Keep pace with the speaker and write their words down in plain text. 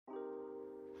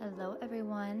Hello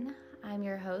everyone, I'm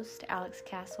your host Alex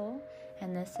Castle,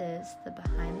 and this is the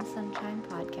Behind the Sunshine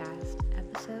podcast,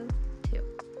 episode 2.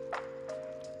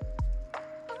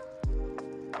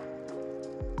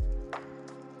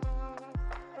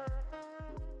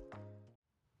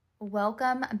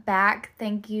 Welcome back.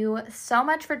 Thank you so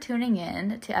much for tuning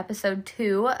in to episode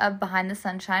 2 of Behind the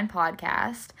Sunshine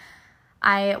podcast.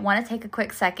 I want to take a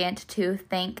quick second to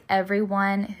thank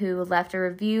everyone who left a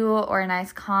review or a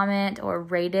nice comment or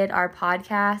rated our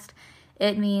podcast.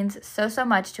 It means so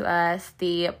much to us.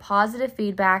 The positive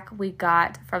feedback we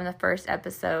got from the first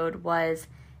episode was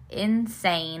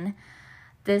insane.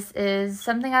 This is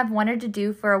something I've wanted to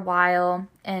do for a while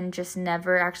and just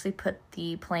never actually put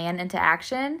the plan into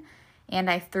action. And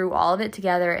I threw all of it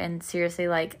together in seriously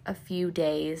like a few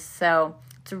days. So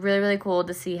it's really cool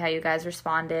to see how you guys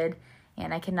responded.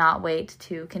 And I cannot wait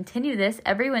to continue this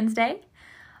every Wednesday.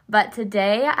 But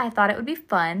today I thought it would be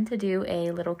fun to do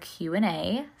a little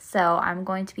Q&A. So I'm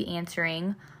going to be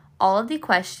answering all of the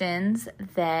questions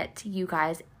that you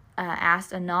guys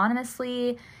asked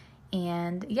anonymously.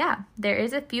 And yeah, there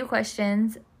is a few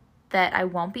questions that I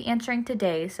won't be answering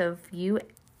today. So if you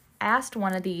asked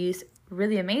one of these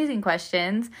really amazing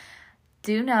questions,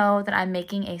 do know that I'm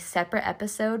making a separate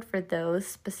episode for those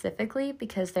specifically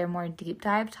because they're more deep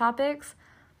dive topics.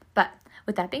 But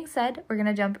with that being said, we're going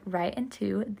to jump right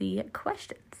into the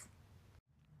questions.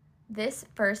 This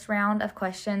first round of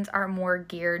questions are more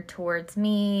geared towards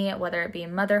me, whether it be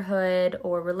motherhood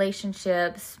or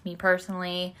relationships, me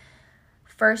personally.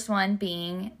 First one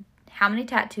being, how many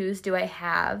tattoos do I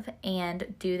have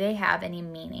and do they have any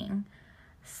meaning?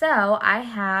 So I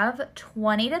have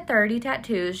 20 to 30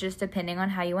 tattoos, just depending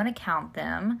on how you want to count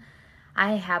them.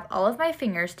 I have all of my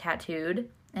fingers tattooed,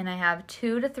 and I have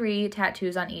 2 to 3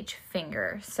 tattoos on each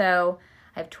finger. So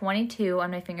I have 22 on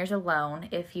my fingers alone,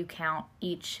 if you count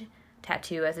each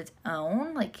tattoo as its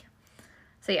own.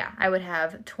 So yeah, I would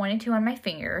have 22 on my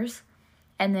fingers.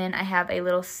 And then I have a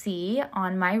little C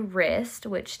on my wrist,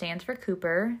 which stands for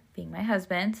Cooper, being my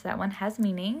husband. So that one has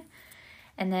meaning.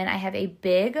 And then I have a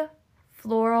big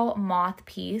floral moth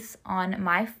piece on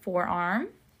my forearm.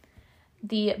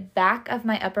 The back of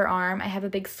my upper arm, I have a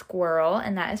big squirrel,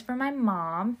 and that is for my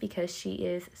mom because she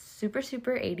is super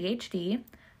ADHD.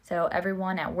 So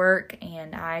everyone at work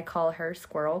and I call her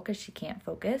Squirrel because she can't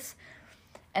focus.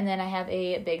 And then I have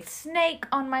a big snake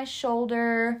on my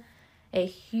shoulder, a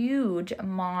huge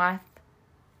moth,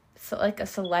 so like a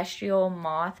celestial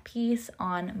moth piece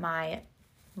on my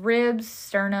ribs,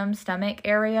 sternum, stomach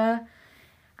area.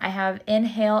 I have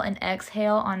inhale and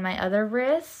exhale on my other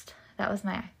wrist. That was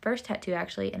my first tattoo,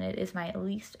 actually, and it is my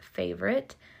least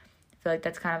favorite. I feel like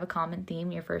that's kind of a common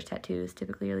theme. Your first tattoo is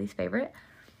typically your least favorite.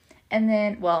 And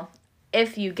then, well,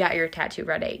 if you got your tattoo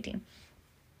right at 18.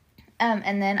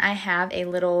 And then I have a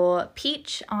little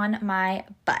peach on my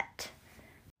butt.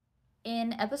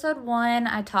 In episode 1,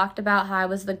 I talked about how I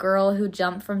was the girl who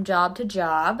jumped from job to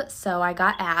job. So I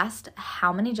got asked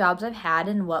how many jobs I've had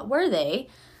and what were they.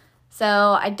 So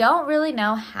I don't really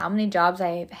know how many jobs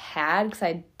I've had because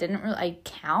I didn't really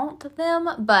count them.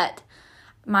 But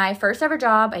my first ever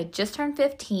job, I just turned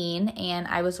 15 and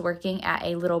I was working at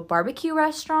a little barbecue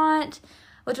restaurant,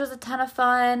 which was a ton of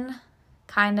fun.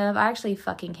 Kind of. I actually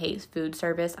fucking hate food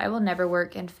service. I will never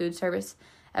work in food service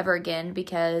ever again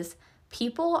because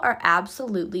people are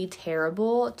absolutely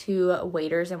terrible to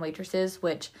waiters and waitresses,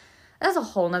 which that's a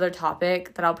whole nother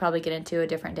topic that I'll probably get into a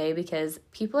different day because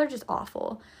people are just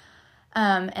awful.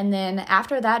 And then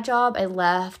after that job, I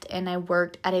left and I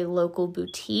worked at a local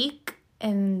boutique.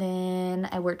 And then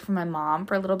I worked for my mom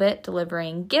for a little bit,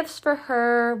 delivering gifts for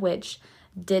her, which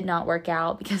did not work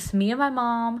out because me and my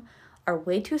mom are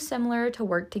way too similar to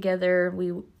work together.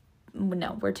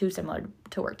 We're too similar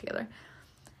to work together.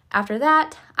 After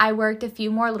that, I worked a few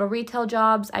more little retail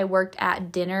jobs. I worked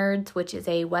at Dinard's, which is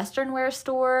a Western wear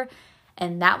store.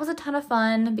 And that was a ton of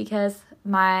fun because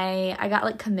I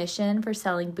got commission for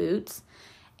selling boots,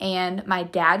 and my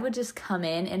dad would just come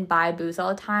in and buy boots all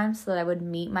the time so that I would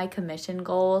meet my commission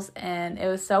goals, and it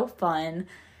was so fun.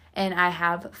 And I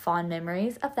have fond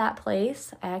memories of that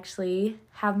place. I actually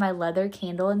have my leather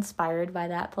candle inspired by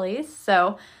that place,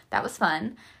 so that was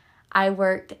fun. I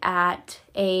worked at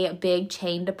a big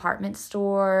chain department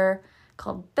store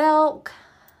called Belk.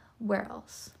 Where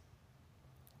else?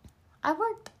 I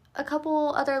worked a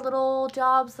couple other little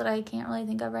jobs that I can't really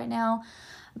think of right now.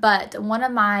 But one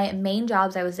of my main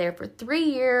jobs, I was there for 3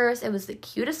 years. It was the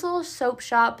cutest little soap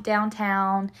shop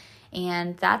downtown.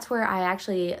 And that's where I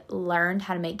actually learned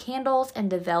how to make candles and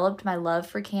developed my love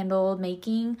for candle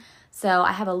making. So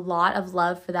I have a lot of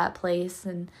love for that place.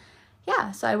 And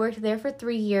yeah, so I worked there for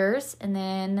 3 years and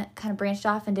then kind of branched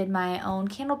off and did my own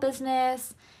candle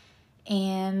business.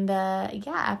 And yeah,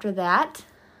 after that,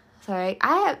 sorry,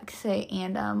 I have to say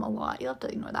a lot. You'll have to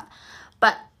ignore that.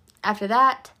 But after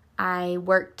that, I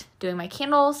worked doing my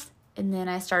candles, and then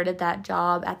I started that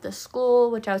job at the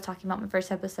school, which I was talking about in my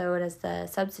first episode as the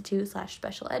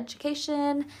substitute/special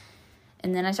education.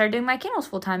 And then I started doing my candles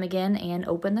full time again and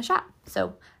opened the shop.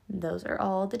 So those are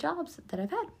all the jobs that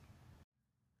I've had.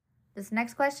 This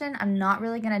next question I'm not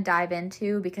really going to dive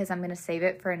into because I'm going to save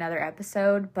it for another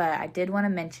episode, but I did want to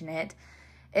mention it.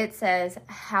 It says,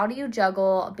 how do you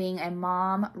juggle being a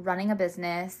mom, running a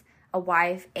business, a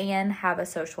wife, and have a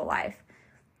social life?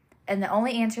 And the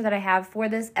only answer that I have for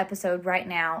this episode right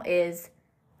now is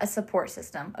a support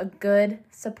system, a good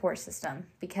support system,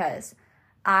 because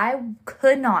I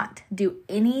could not do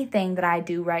anything that I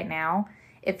do right now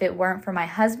if it weren't for my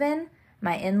husband,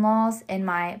 my in-laws, and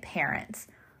my parents.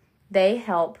 They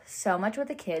help so much with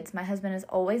the kids. My husband is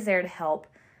always there to help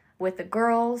with the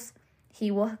girls.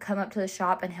 He will come up to the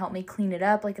shop and help me clean it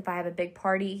up. Like if I have a big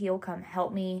party, he'll come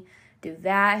help me do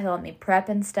that. He'll help me prep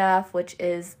and stuff, which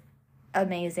is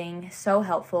amazing, so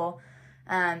helpful.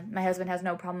 My husband has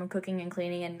no problem cooking and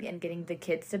cleaning and getting the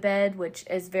kids to bed, which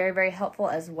is very, very helpful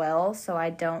as well, so I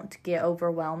don't get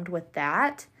overwhelmed with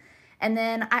that. And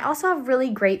then I also have really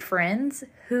great friends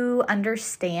who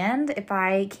understand if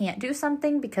I can't do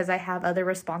something because I have other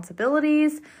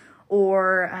responsibilities,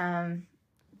 or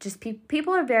just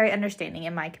people are very understanding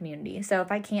in my community. So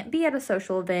if I can't be at a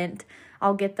social event,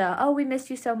 I'll get the, oh, we missed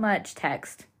you so much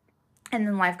text, and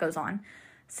then life goes on.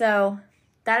 So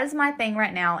that is my thing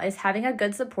right now, is having a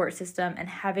good support system and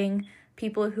having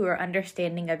people who are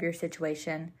understanding of your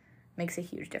situation makes a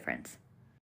huge difference.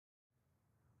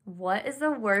 What is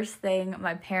the worst thing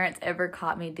my parents ever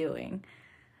caught me doing?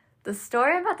 The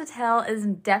story I'm about to tell is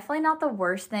definitely not the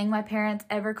worst thing my parents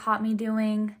ever caught me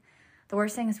doing. The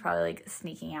worst thing is probably like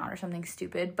sneaking out or something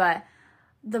stupid, but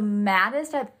the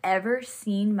maddest I've ever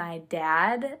seen my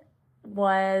dad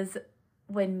was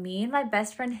when me and my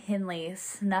best friend Henley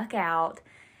snuck out.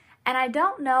 And I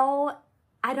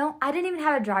didn't even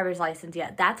have a driver's license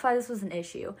yet. That's why this was an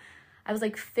issue. I was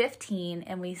like 15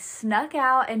 and we snuck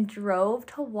out and drove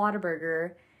to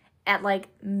Whataburger at like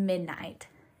midnight.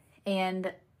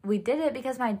 And we did it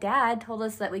because my dad told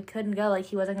us that we couldn't go, like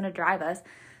he wasn't going to drive us.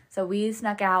 So we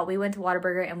snuck out, we went to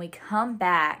Whataburger, and we come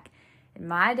back and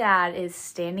my dad is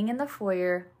standing in the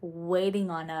foyer waiting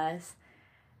on us.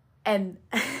 And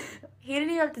he didn't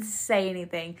even have to say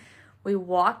anything. We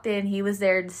walked in, he was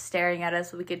there just staring at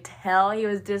us. We could tell he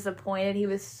was disappointed. He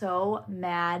was so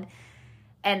mad.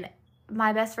 And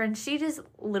my best friend, she just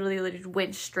literally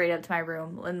went straight up to my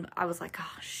room, and I was like,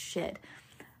 oh, shit.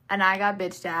 And I got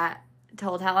bitched at,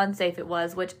 told how unsafe it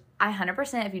was, which I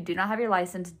 100%, if you do not have your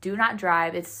license, do not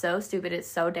drive. It's so stupid. It's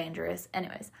so dangerous.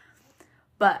 Anyways,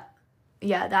 but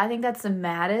yeah, I think that's the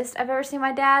maddest I've ever seen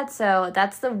my dad. So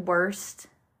that's the worst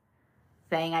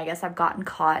thing I guess I've gotten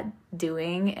caught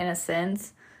doing, in a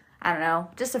sense. I don't know.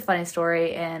 Just a funny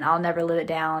story, and I'll never live it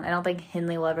down. I don't think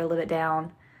Henley will ever live it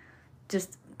down.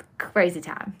 Just crazy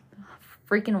time.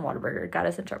 Freaking Whataburger got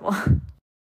us in trouble.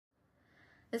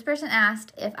 This person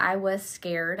asked if I was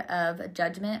scared of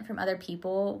judgment from other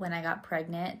people when I got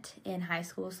pregnant in high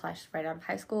school / right out of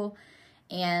high school,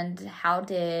 and how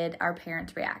did our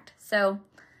parents react. So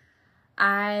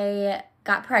I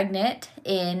got pregnant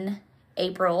in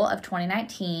April of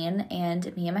 2019,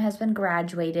 and me and my husband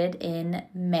graduated in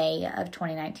May of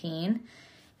 2019.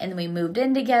 And then we moved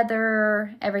in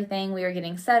together, everything. We were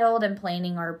getting settled and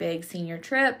planning our big senior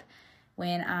trip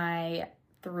when I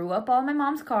threw up all my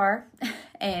mom's car,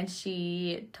 and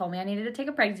she told me I needed to take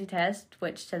a pregnancy test,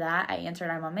 which to that I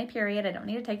answered, I'm on my period. I don't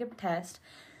need to take a test.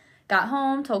 Got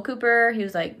home, told Cooper. He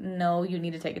was like, no, you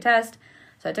need to take a test.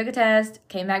 So I took a test,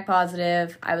 came back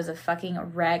positive. I was a fucking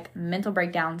wreck, mental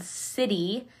breakdown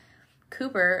city.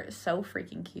 Cooper, so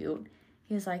freaking cute.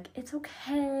 He was like, it's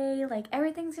okay. Like,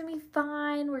 everything's gonna be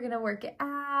fine. We're gonna work it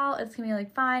out. It's gonna be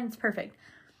like fine. It's perfect.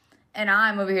 And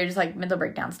I'm over here just like mental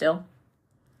breakdown still.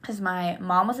 Because my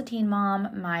mom was a teen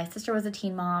mom. My sister was a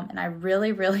teen mom. And I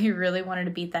really, really, really wanted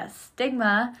to beat that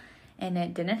stigma. And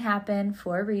it didn't happen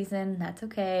for a reason. That's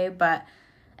okay. But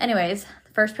anyways,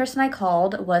 the first person I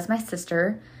called was my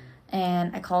sister.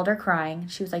 And I called her crying.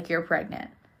 She was like, you're pregnant.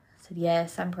 I said,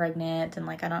 yes, I'm pregnant. And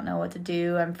like, I don't know what to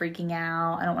do. I'm freaking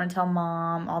out. I don't want to tell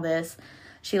mom all this.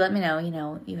 She let me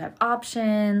know, you have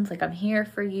options. Like, I'm here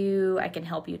for you. I can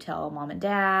help you tell mom and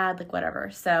dad, like whatever.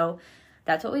 So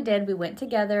that's what we did. We went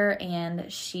together,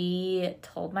 and she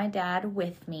told my dad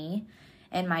with me.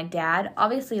 And my dad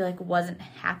obviously like wasn't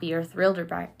happy or thrilled or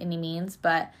by any means,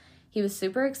 but he was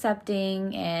super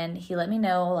accepting, and he let me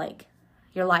know, like,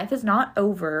 your life is not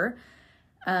over.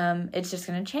 It's just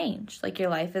going to change. Like, your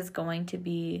life is going to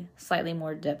be slightly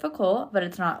more difficult, but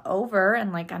it's not over.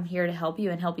 And like, I'm here to help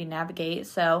you and help you navigate.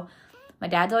 So my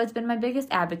dad's always been my biggest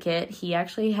advocate. He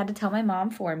actually had to tell my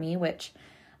mom for me, which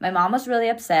my mom was really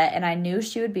upset, and I knew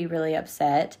she would be really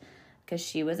upset because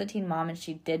she was a teen mom and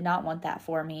she did not want that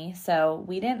for me. So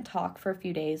we didn't talk for a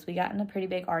few days. We got in a pretty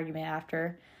big argument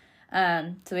after.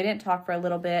 So we didn't talk for a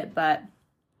little bit, but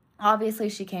obviously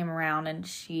she came around and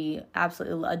she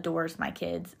absolutely adores my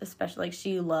kids, especially like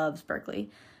she loves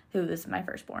Berkeley, who is my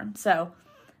firstborn. So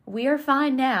we are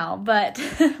fine now, but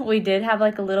we did have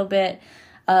like a little bit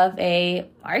of a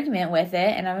argument with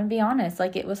it, and I'm gonna be honest,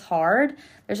 like, it was hard.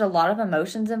 There's a lot of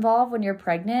emotions involved when you're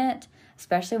pregnant,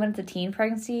 especially when it's a teen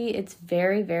pregnancy. It's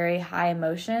very, very high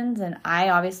emotions, and I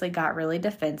obviously got really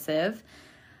defensive.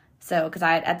 So, because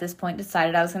I, at this point,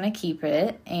 decided I was going to keep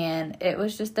it, and it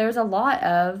was just, there was a lot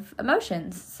of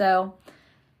emotions. So,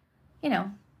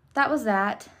 that was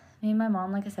that. Me and my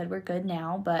mom, like I said, we're good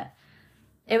now, but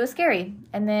it was scary.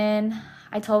 And then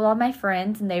I told all my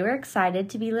friends, and they were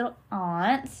excited to be little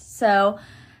aunts. So,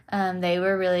 they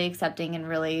were really accepting, and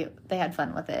really, they had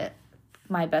fun with it.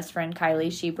 My best friend,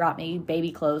 Kylie, she brought me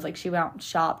baby clothes. Like, she went out and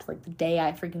shopped, like, the day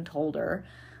I freaking told her.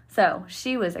 So,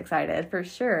 she was excited, for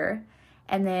sure.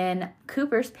 And then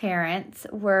Cooper's parents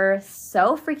were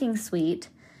so freaking sweet.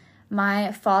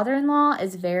 My father-in-law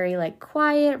is very, like,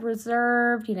 quiet,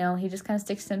 reserved. He just kind of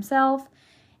sticks to himself.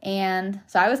 And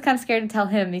so I was kind of scared to tell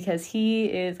him because he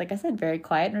is, like I said, very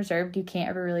quiet and reserved. You can't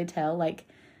ever really tell, like,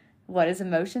 what his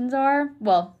emotions are.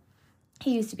 Well,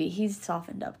 he used to be. He's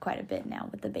softened up quite a bit now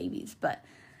with the babies. But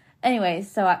anyways,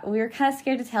 so we were kind of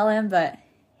scared to tell him, but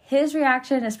his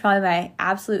reaction is probably my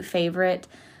absolute favorite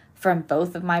from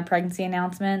both of my pregnancy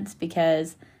announcements,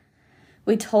 because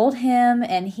we told him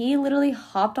and he literally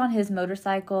hopped on his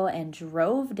motorcycle and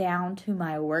drove down to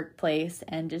my workplace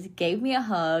and just gave me a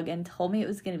hug and told me it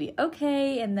was going to be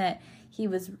okay and that he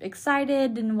was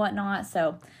excited and whatnot.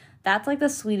 So that's like the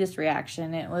sweetest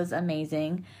reaction. It was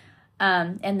amazing.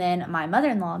 And then my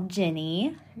mother-in-law,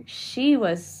 Jenny, she's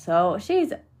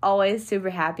always super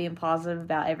happy and positive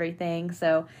about everything.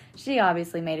 So she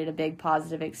obviously made it a big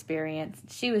positive experience.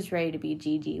 She was ready to be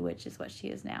Gigi, which is what she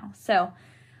is now. So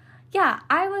yeah,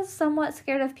 I was somewhat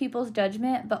scared of people's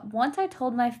judgment, but once I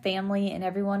told my family and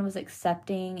everyone was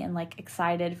accepting and like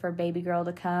excited for baby girl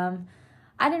to come,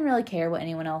 I didn't really care what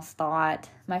anyone else thought.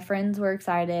 My friends were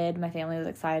excited. My family was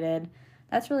excited.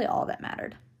 That's really all that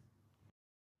mattered.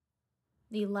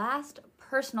 The last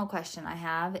personal question I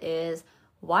have is,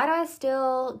 why do I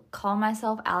still call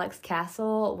myself Alex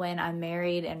Castle when I'm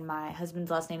married and my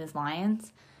husband's last name is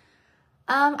Lyons?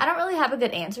 I don't really have a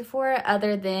good answer for it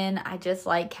other than I just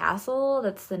like Castle.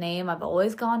 That's the name I've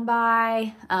always gone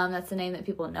by. That's the name that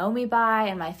people know me by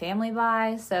and my family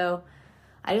by. So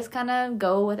I just kind of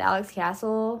go with Alex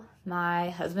Castle.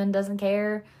 My husband doesn't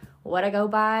care what I go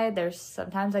by. There's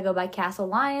sometimes I go by Castle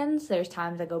Lyons. There's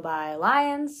times I go by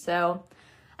Lyons. So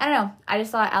I don't know. I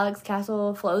just thought Alex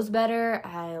Castle flows better.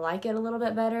 I like it a little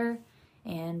bit better.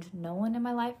 And no one in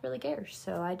my life really cares.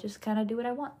 So I just kind of do what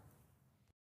I want.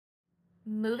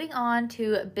 Moving on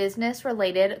to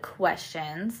business-related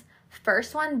questions.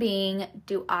 First one being,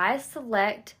 do I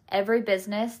select every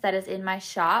business that is in my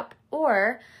shop,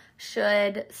 or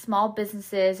should small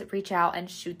businesses reach out and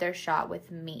shoot their shot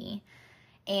with me?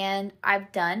 And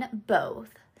I've done both.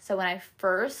 So when I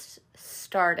first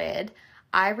started,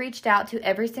 I reached out to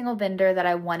every single vendor that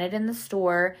I wanted in the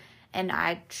store, and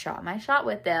I shot my shot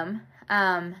with them.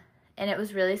 And it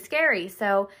was really scary.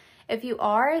 So if you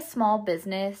are a small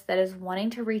business that is wanting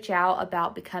to reach out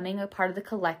about becoming a part of the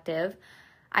collective,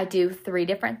 I do 3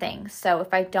 different things. So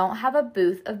if I don't have a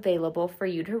booth available for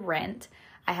you to rent,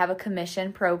 I have a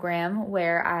commission program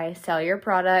where I sell your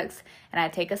products and I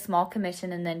take a small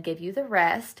commission and then give you the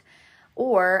rest.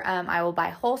 Or I will buy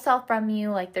wholesale from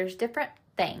you. Like, there's different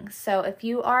things. So if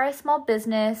you are a small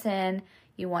business and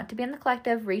you want to be in the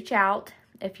collective, reach out.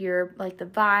 If you're like the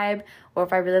vibe, or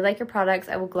if I really like your products,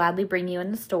 I will gladly bring you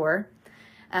in the store.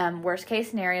 Worst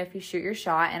case scenario, if you shoot your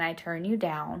shot and I turn you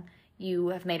down, you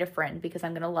have made a friend, because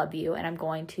I'm going to love you and I'm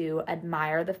going to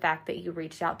admire the fact that you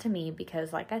reached out to me,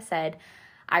 because like I said,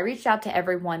 I reached out to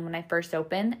everyone when I first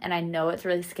opened, and I know it's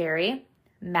really scary.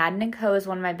 Madden & Co. is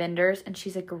one of my vendors, and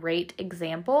she's a great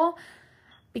example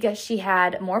because she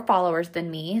had more followers than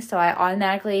me, so I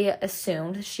automatically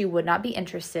assumed she would not be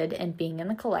interested in being in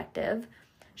the collective.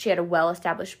 She had a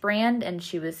well-established brand, and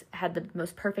she had the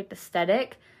most perfect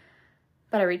aesthetic.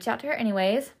 But I reached out to her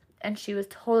anyways, and she was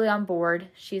totally on board.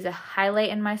 She's a highlight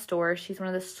in my store. She's one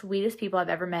of the sweetest people I've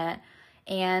ever met.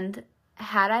 And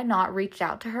had I not reached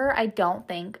out to her, I don't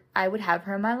think I would have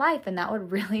her in my life, and that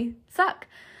would really suck.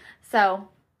 So,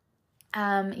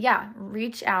 yeah,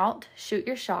 reach out, shoot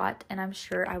your shot, and I'm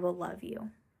sure I will love you.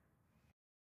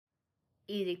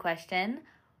 Easy question.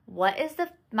 What is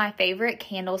my favorite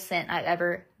candle scent I've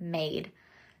ever made?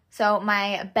 So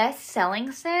my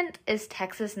best-selling scent is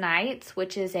Texas Nights,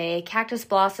 which is a cactus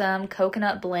blossom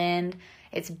coconut blend.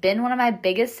 It's been one of my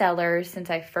biggest sellers since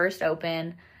I first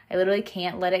opened. I literally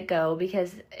can't let it go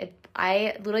because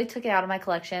I literally took it out of my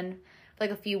collection for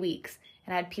like a few weeks,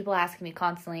 and I had people asking me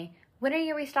constantly, when are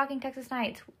you restocking Texas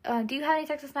Nights? Do you have any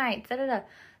Texas Nights? Da, da, da.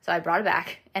 So I brought it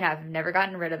back, and I've never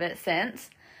gotten rid of it since.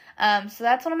 So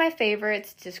that's one of my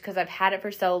favorites just because I've had it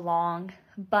for so long.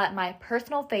 But my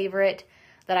personal favorite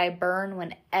that I burn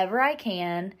whenever I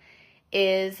can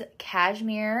is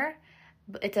cashmere.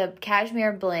 It's a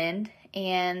cashmere blend,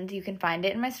 and you can find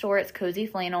it in my store. It's Cozy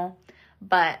Flannel,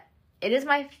 but it is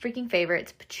my freaking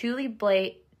favorite. It's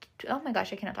oh my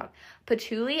gosh, I cannot talk.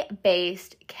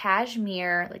 Patchouli-based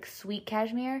cashmere, like sweet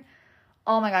cashmere.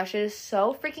 Oh my gosh, it is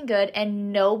so freaking good,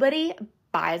 and nobody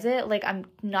buys it. Like, I'm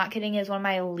not kidding, it's one of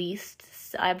my least.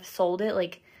 I've sold it,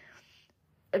 like,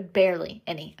 barely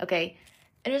any, okay?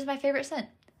 It is my favorite scent.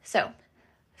 So,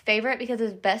 favorite because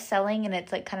it's best-selling and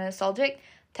it's, like, kind of nostalgic,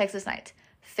 Texas Nights.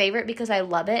 Favorite because I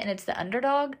love it and it's the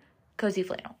underdog, Cozy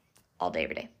Flannel. All day,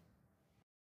 every day.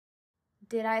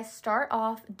 Did I start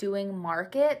off doing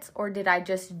markets, or did I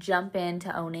just jump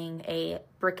into owning a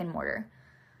brick and mortar?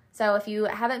 So if you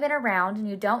haven't been around and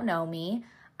you don't know me,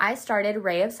 I started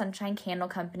Ray of Sunshine Candle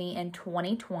Company in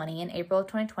 2020. In April of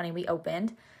 2020, we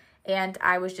opened. And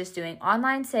I was just doing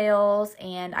online sales,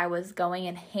 and I was going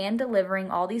and hand delivering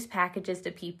all these packages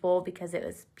to people because it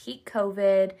was peak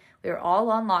COVID. We were all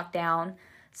on lockdown.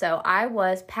 So I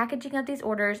was packaging up these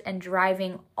orders and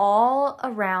driving all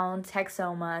around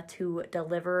Texoma to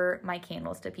deliver my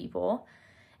candles to people.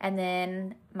 And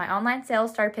then my online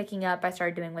sales started picking up. I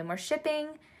started doing way more shipping.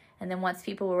 And then once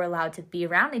people were allowed to be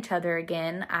around each other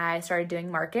again, I started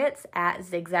doing markets at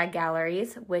Zigzag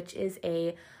Galleries, which is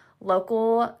a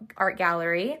local art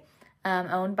gallery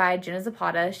owned by Jenna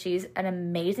Zapata. She's an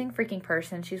amazing freaking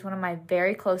person. She's one of my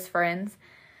very close friends.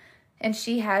 And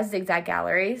she has Zigzag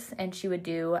Galleries, and she would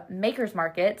do makers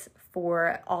markets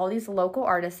for all these local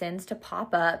artisans to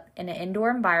pop up in an indoor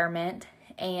environment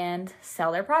and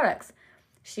sell their products.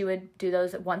 She would do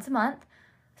those once a month.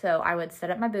 So I would set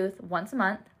up my booth once a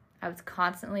month. I was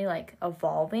constantly like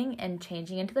evolving and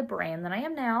changing into the brand that I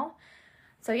am now.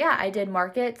 So yeah, I did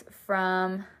markets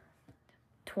from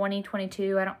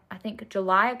 2022. I think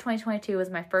July of 2022 was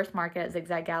my first market at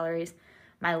Zigzag Galleries.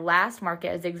 My last market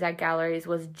at Zigzag Galleries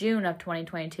was June of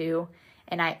 2022,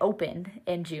 and I opened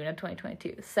in June of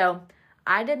 2022. So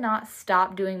I did not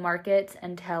stop doing markets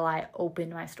until I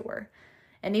opened my store.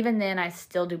 And even then, I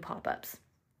still do pop-ups.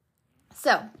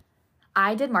 So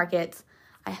I did markets.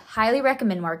 I highly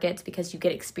recommend markets because you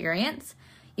get experience,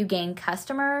 you gain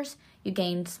customers, you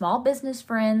gain small business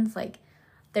friends. Like,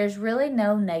 there's really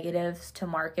no negatives to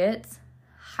markets.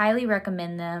 Highly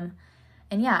recommend them.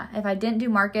 And yeah, if I didn't do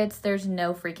markets, there's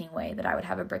no freaking way that I would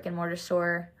have a brick and mortar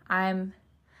store. I'm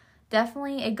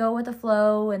definitely a go with the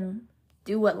flow and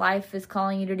do what life is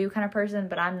calling you to do kind of person,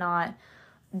 but I'm not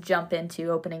jump into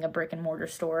opening a brick and mortar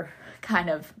store kind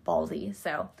of ballsy.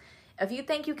 So if you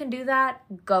think you can do that,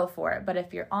 go for it. But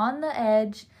if you're on the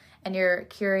edge and you're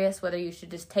curious whether you should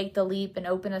just take the leap and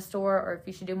open a store or if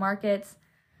you should do markets,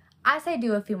 I say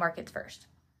do a few markets first.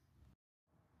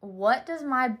 What does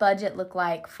my budget look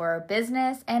like for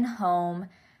business and home?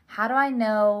 How do I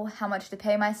know how much to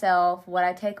pay myself, what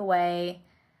I take away,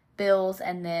 bills,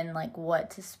 and then like what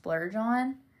to splurge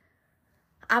on?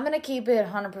 I'm going to keep it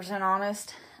 100%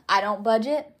 honest. I don't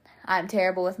budget. I'm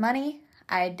terrible with money.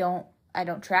 I don't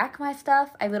track my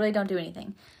stuff. I literally don't do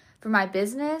anything. For my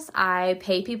business, I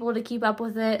pay people to keep up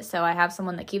with it. So I have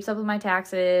someone that keeps up with my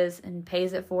taxes and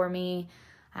pays it for me.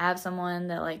 I have someone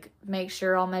that like makes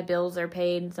sure all my bills are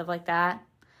paid and stuff like that.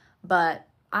 But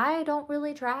I don't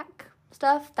really track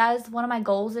stuff. That is one of my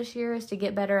goals this year, is to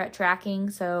get better at tracking.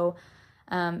 So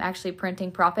actually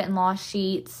printing profit and loss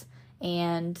sheets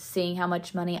and seeing how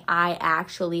much money I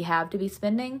actually have to be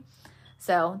spending.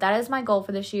 So that is my goal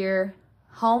for this year.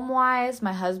 Home-wise,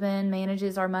 my husband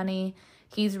manages our money.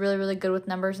 He's really, really good with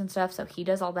numbers and stuff, so he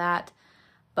does all that.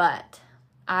 But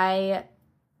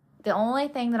the only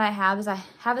thing that I have is I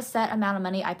have a set amount of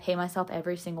money I pay myself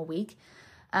every single week.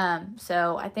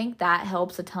 So I think that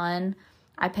helps a ton.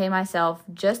 I pay myself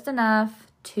just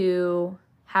enough to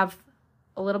have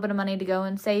a little bit of money to go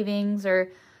in savings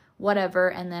or whatever,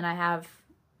 and then I have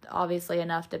obviously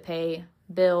enough to pay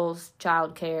bills,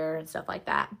 childcare, and stuff like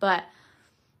that. But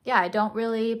yeah, I don't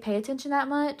really pay attention that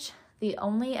much. The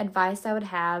only advice I would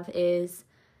have is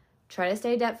try to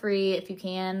stay debt-free if you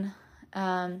can.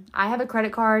 I have a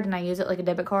credit card and I use it like a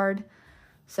debit card.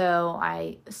 So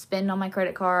I spend on my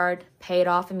credit card, pay it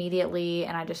off immediately,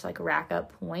 and I just like rack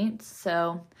up points.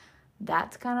 So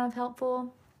that's kind of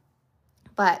helpful.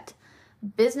 But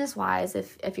business-wise,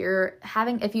 if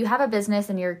you have a business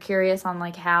and you're curious on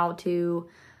like how to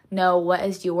know what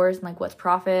is yours and like what's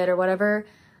profit or whatever,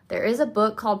 there is a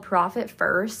book called Profit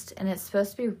First, and it's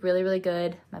supposed to be really, really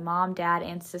good. My mom, dad,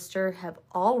 and sister have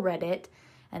all read it,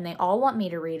 and they all want me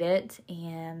to read it,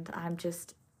 and I'm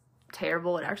just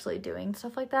terrible at actually doing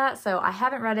stuff like that. So I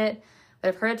haven't read it, but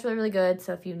I've heard it's really, really good.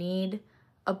 So if you need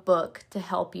a book to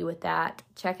help you with that,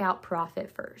 check out Profit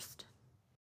First.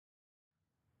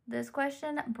 This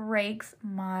question breaks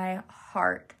my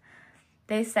heart.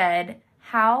 They said,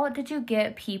 how did you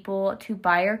get people to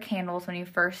buy your candles when you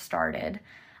first started?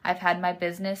 I've had my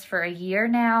business for a year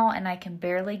now, and I can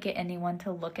barely get anyone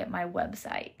to look at my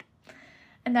website.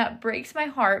 And that breaks my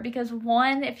heart because,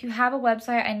 one, if you have a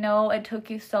website, I know it took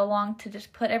you so long to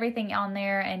just put everything on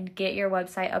there and get your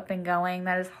website up and going.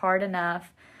 That is hard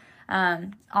enough.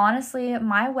 Honestly,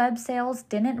 my web sales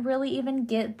didn't really even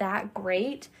get that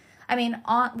great. I mean,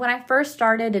 when I first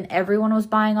started and everyone was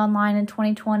buying online in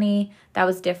 2020, that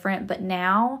was different. But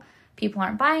now people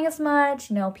aren't buying as much.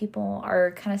 You know, people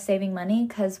are kind of saving money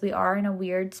because we are in a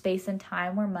weird space and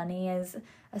time where money is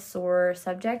a sore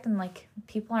subject and like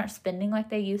people aren't spending like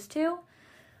they used to.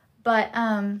 But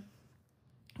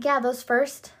yeah,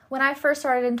 when I first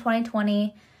started in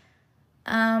 2020,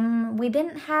 we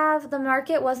didn't have, the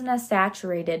market wasn't as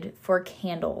saturated for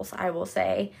candles, I will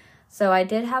say. So I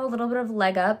did have a little bit of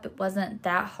leg up. It wasn't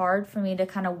that hard for me to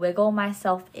kind of wiggle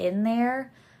myself in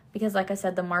there because, like I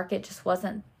said, the market just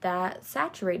wasn't that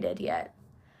saturated yet.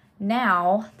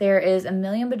 Now there is a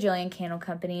million bajillion candle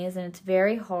companies, and it's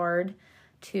very hard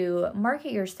to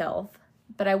market yourself.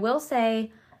 But I will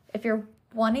say, if you're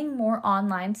wanting more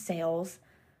online sales,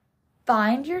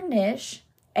 find your niche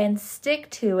and stick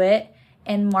to it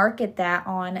and market that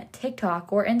on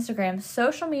TikTok or Instagram.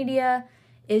 Social media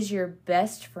is your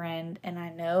best friend. And I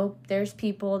know there's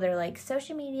people, they're like,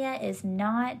 social media is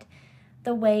not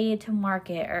the way to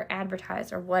market or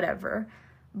advertise or whatever.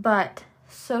 But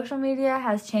social media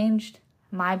has changed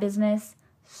my business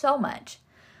so much.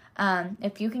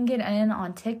 If you can get in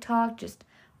on TikTok, just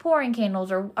pouring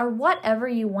candles or whatever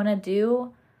you want to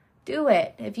do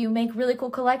it. If you make really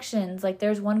cool collections, like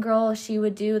there's one girl, she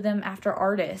would do them after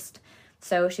artist.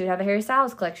 So she would have a Harry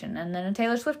Styles collection and then a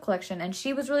Taylor Swift collection, and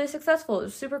she was really successful. It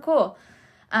was super cool.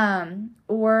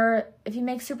 Or if you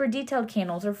make super detailed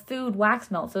candles or food wax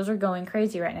melts, those are going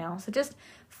crazy right now. So just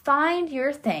find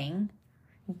your thing,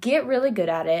 get really good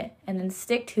at it, and then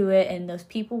stick to it, and those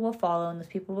people will follow and those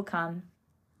people will come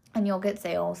and you'll get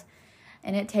sales.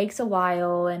 And it takes a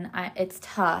while and it's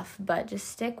tough, but just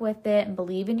stick with it and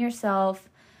believe in yourself.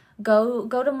 Go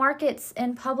to markets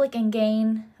in public and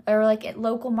gain, or like at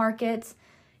local markets,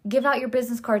 give out your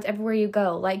business cards everywhere you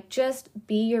go. Like just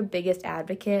be your biggest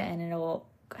advocate and it'll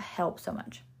help so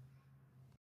much.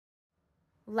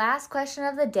 Last question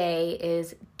of the day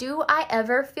is, do I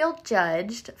ever feel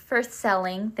judged for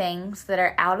selling things that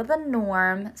are out of the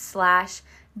norm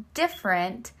 /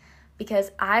 different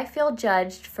because I feel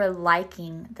judged for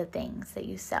liking the things that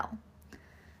you sell?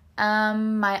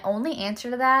 My only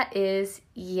answer to that is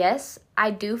yes,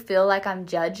 I do feel like I'm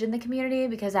judged in the community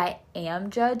because I am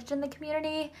judged in the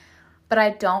community, but I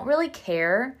don't really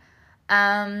care.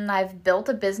 I've built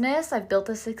a business. I've built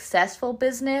a successful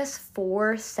business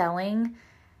for selling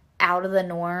out of the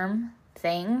norm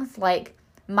things. Like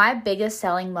my biggest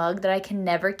selling mug that I can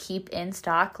never keep in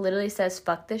stock literally says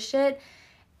fuck this shit,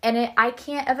 and I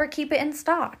can't ever keep it in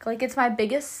stock. Like it's my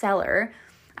biggest seller.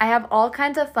 I have all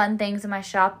kinds of fun things in my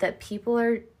shop that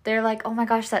they're like, oh my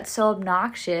gosh, that's so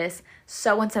obnoxious,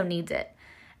 so-and-so needs it.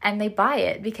 And they buy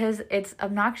it because it's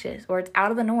obnoxious or it's out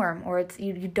of the norm or it's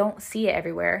you don't see it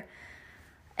everywhere.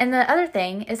 And the other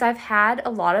thing is I've had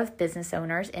a lot of business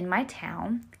owners in my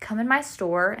town come in my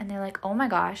store and they're like, oh my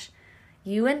gosh,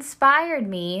 you inspired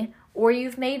me, or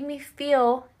you've made me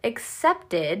feel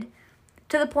accepted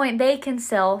to the point they can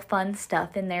sell fun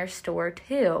stuff in their store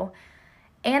too.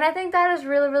 And I think that is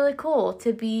really, really cool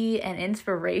to be an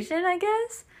inspiration, I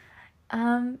guess.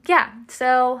 Yeah,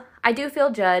 so I do feel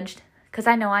judged because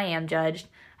I know I am judged.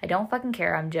 I don't fucking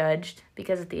care I'm judged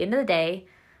because at the end of the day,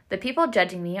 the people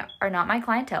judging me are not my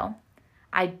clientele.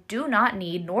 I do not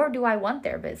need, nor do I want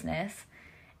their business.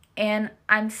 And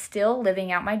I'm still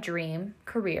living out my dream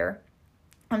career.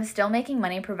 I'm still making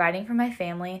money, providing for my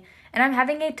family, and I'm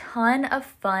having a ton of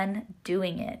fun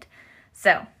doing it.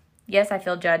 So, Yes, I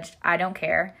feel judged. I don't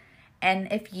care.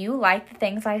 And if you like the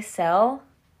things I sell,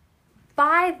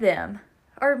 buy them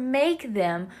or make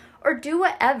them or do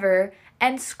whatever,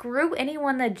 and screw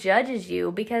anyone that judges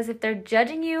you, because if they're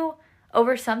judging you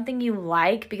over something you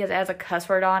like because it has a cuss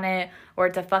word on it or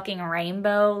it's a fucking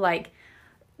rainbow, like,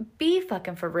 be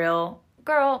fucking for real.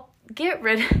 Girl, get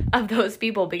rid of those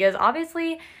people, because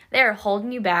obviously they're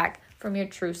holding you back from your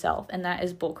true self, and that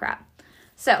is bullcrap.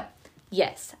 So,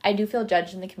 yes, I do feel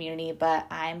judged in the community, but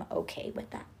I'm okay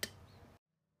with that.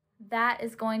 That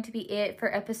is going to be it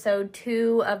for episode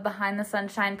 2 of Behind the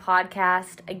Sunshine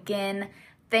podcast. Again,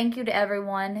 thank you to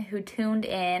everyone who tuned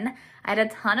in. I had a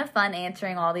ton of fun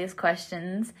answering all these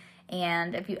questions.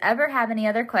 And if you ever have any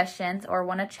other questions or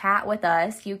want to chat with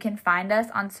us, you can find us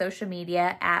on social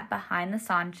media at Behind the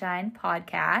Sunshine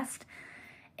Podcast.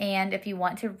 And if you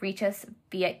want to reach us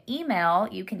via email,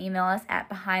 you can email us at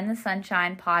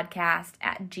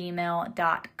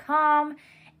behindthesunshine.podcast@gmail.com.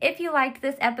 If you liked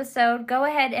this episode, go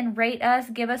ahead and rate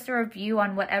us. Give us a review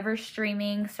on whatever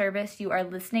streaming service you are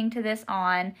listening to this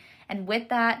on. And with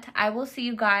that, I will see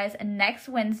you guys next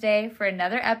Wednesday for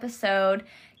another episode.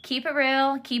 Keep it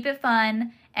real, keep it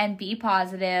fun, and be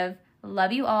positive.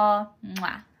 Love you all.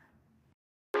 Mwah.